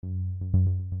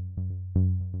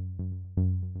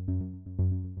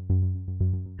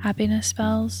Happiness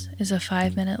Spells is a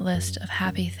 5-minute list of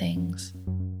happy things.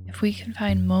 If we can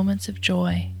find moments of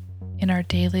joy in our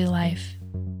daily life,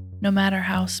 no matter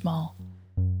how small,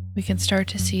 we can start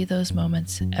to see those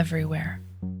moments everywhere.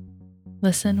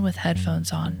 Listen with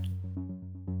headphones on.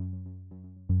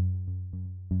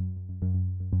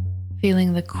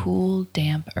 Feeling the cool,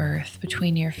 damp earth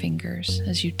between your fingers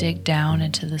as you dig down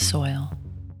into the soil,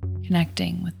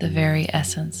 connecting with the very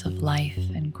essence of life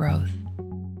and growth.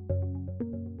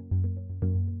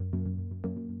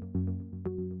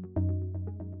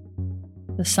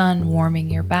 The sun warming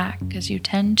your back as you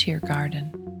tend to your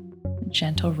garden, the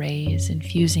gentle rays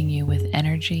infusing you with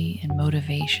energy and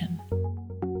motivation.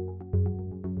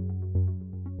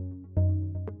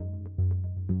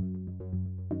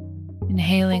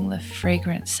 Inhaling the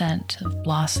fragrant scent of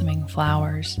blossoming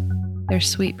flowers, their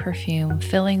sweet perfume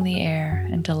filling the air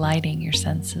and delighting your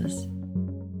senses.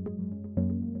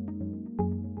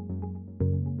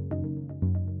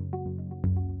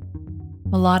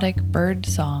 Melodic bird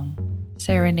song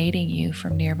serenading you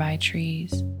from nearby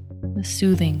trees, the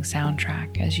soothing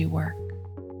soundtrack as you work.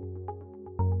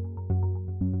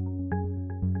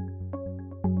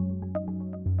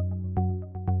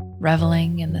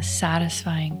 Reveling in the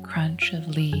satisfying crunch of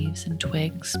leaves and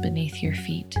twigs beneath your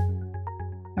feet,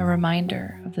 a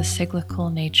reminder of the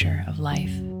cyclical nature of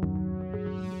life.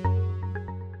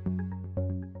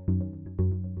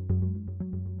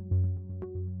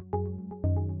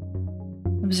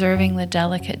 Observing the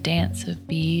delicate dance of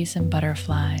bees and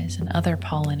butterflies and other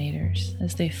pollinators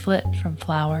as they flit from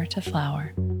flower to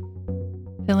flower,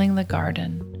 filling the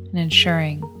garden and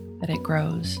ensuring that it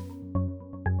grows.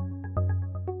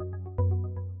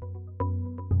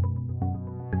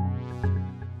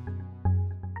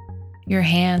 Your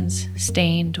hands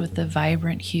stained with the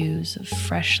vibrant hues of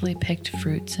freshly picked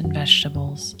fruits and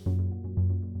vegetables.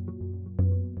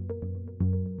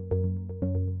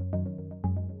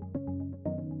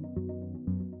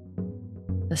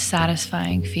 The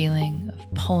satisfying feeling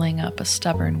of pulling up a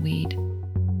stubborn weed,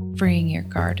 freeing your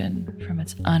garden from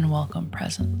its unwelcome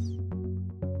presence.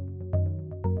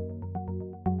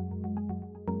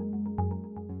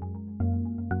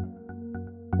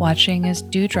 Watching as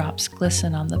dewdrops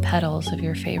glisten on the petals of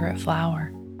your favorite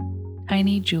flower,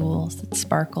 tiny jewels that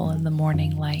sparkle in the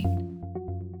morning light.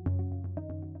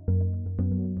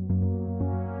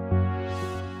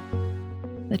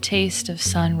 The taste of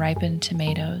sun-ripened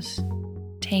tomatoes,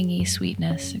 tangy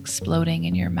sweetness exploding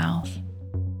in your mouth.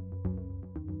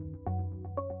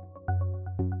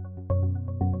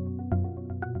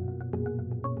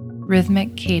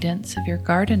 Rhythmic cadence of your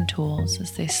garden tools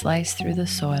as they slice through the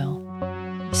soil,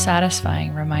 a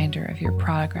satisfying reminder of your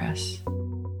progress.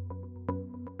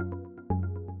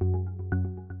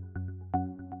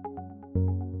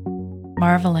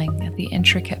 Marveling at the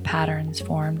intricate patterns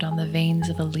formed on the veins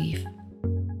of a leaf,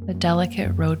 a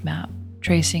delicate roadmap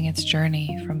tracing its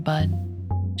journey from bud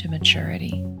to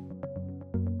maturity.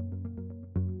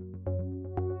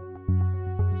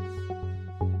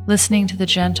 Listening to the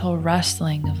gentle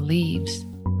rustling of leaves,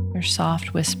 or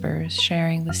soft whispers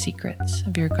sharing the secrets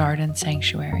of your garden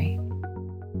sanctuary.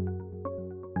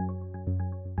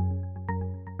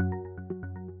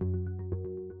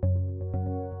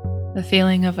 The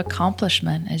feeling of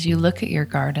accomplishment as you look at your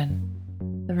garden,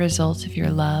 the result of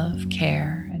your love,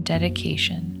 care, and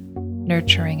dedication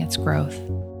nurturing its growth.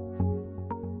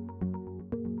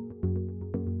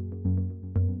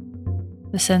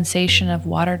 The sensation of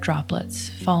water droplets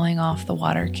falling off the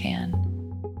water can.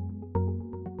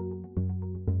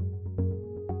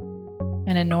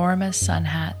 An enormous sun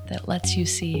hat that lets you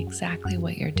see exactly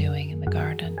what you're doing in the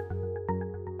garden.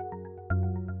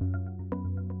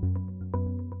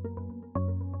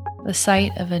 The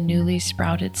sight of a newly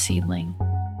sprouted seedling,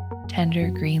 tender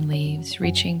green leaves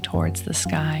reaching towards the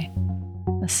sky,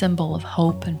 a symbol of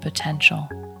hope and potential.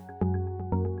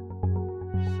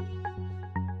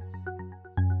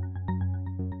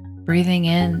 Breathing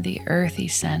in the earthy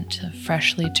scent of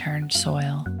freshly turned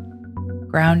soil,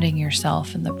 grounding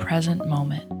yourself in the present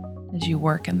moment as you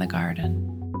work in the garden.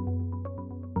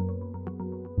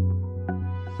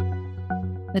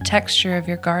 The texture of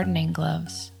your gardening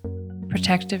gloves, a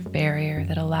protective barrier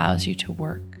that allows you to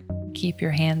work and keep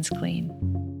your hands clean.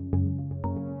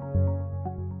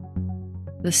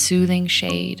 The soothing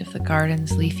shade of the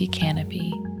garden's leafy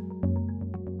canopy,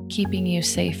 keeping you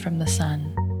safe from the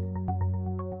sun.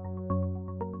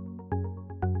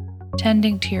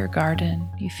 Tending to your garden,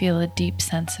 you feel a deep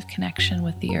sense of connection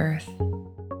with the earth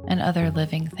and other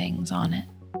living things on it.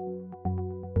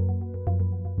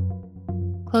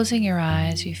 Closing your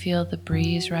eyes, you feel the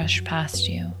breeze rush past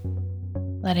you,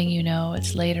 letting you know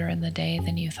it's later in the day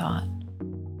than you thought.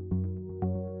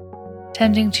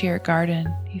 Tending to your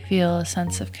garden, you feel a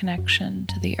sense of connection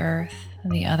to the earth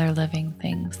and the other living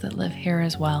things that live here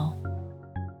as well.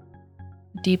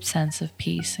 A deep sense of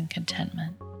peace and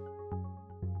contentment.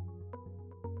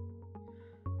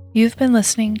 You've been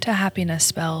listening to Happiness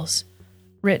Spells,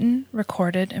 written,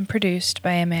 recorded, and produced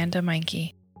by Amanda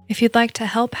Meinke. If you'd like to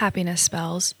help Happiness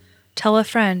Spells, tell a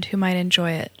friend who might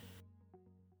enjoy it.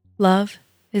 Love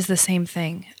is the same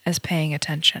thing as paying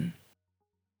attention.